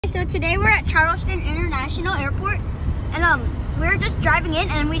So today we're at Charleston International Airport, and we were just driving in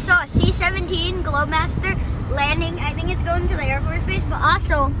and we saw a C-17 Globemaster landing. I think it's going to the Air Force Base, but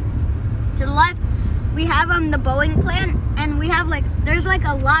also to the left we have the Boeing plant, and we have there's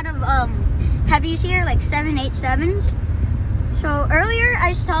a lot of heavies here, like 787s. So earlier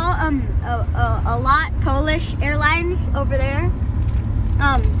I saw a lot Polish Airlines over there,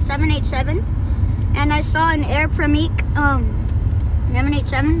 787, and I saw an Air Premique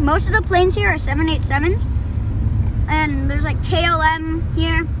 787. Most of the planes here are 787s, and there's like KLM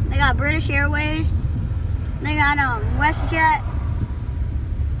here. They got British Airways. They got WestJet.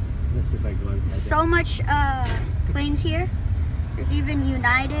 Let's see if I go inside. So much planes here. There's even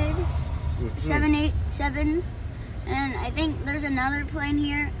United 787, and I think there's another plane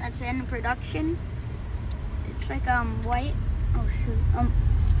here that's in production. It's like white. Oh shoot.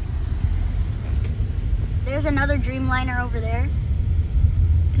 There's another Dreamliner over there.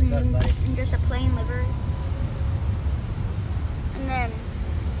 And just a plain livery. And then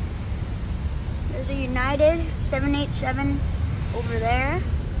there's a United 787 over there.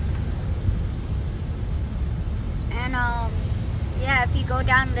 And yeah, if you go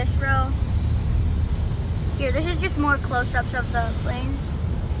down this row here, this is just more close-ups of the plane.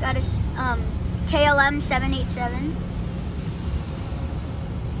 Got a KLM 787.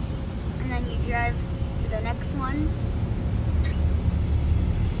 And then you drive to the next one.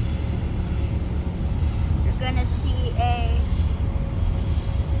 Gonna see a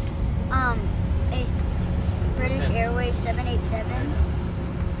British Airways 787,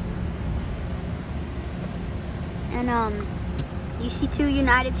 and you see two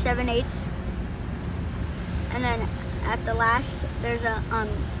United 78s, and then at the last there's a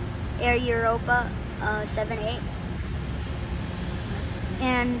Air Europa 78,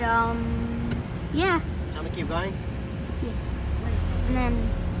 and yeah. I'm gonna keep going. Yeah. And then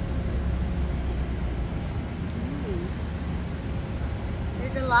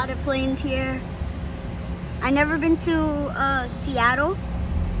there's a lot of planes here. I've never been to Seattle.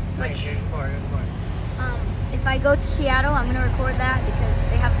 If I go to Seattle, I'm gonna record that because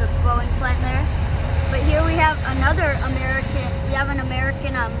they have the Boeing plant there. But here we have another American. We have an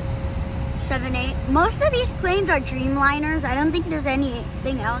American 78. Most of these planes are Dreamliners. I don't think there's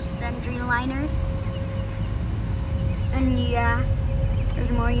anything else than Dreamliners. And yeah,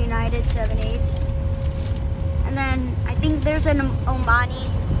 there's more United 78s. And then I think there's an Omani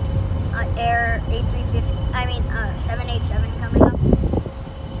Air 787 coming up.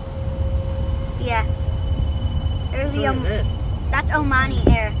 Yeah. There's Who is this? That's Omani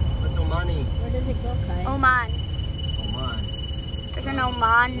Air. What's Omani? Where does it go, Kai? Oman. Oman. There's an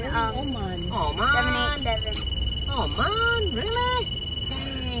Oman Oman. Oman. 787. Oman? Really?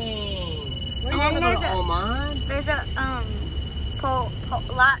 Dang. And then there's Oman. There's a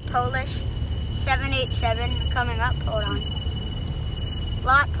lot Polish 787 coming up. Hold on.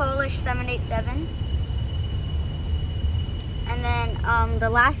 Lot Polish 787. And then the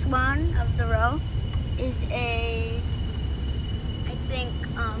last one of the row is I think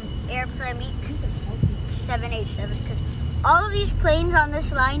Air Premique 787, because all of these planes on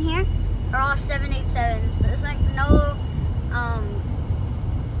this line here are all 787s. There's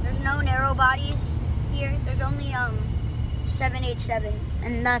no narrow bodies here. There's only 787s,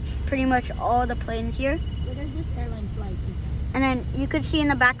 and that's pretty much all the planes here. Where does this airline fly to? And then you could see in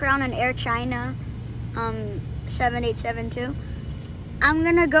the background an Air China 787 too. I'm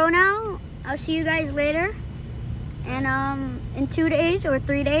gonna go now. I'll see you guys later. And in 2 days or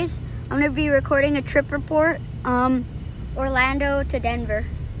 3 days, I'm gonna be recording a trip report, Orlando to Denver.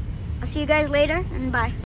 I'll see you guys later, and bye.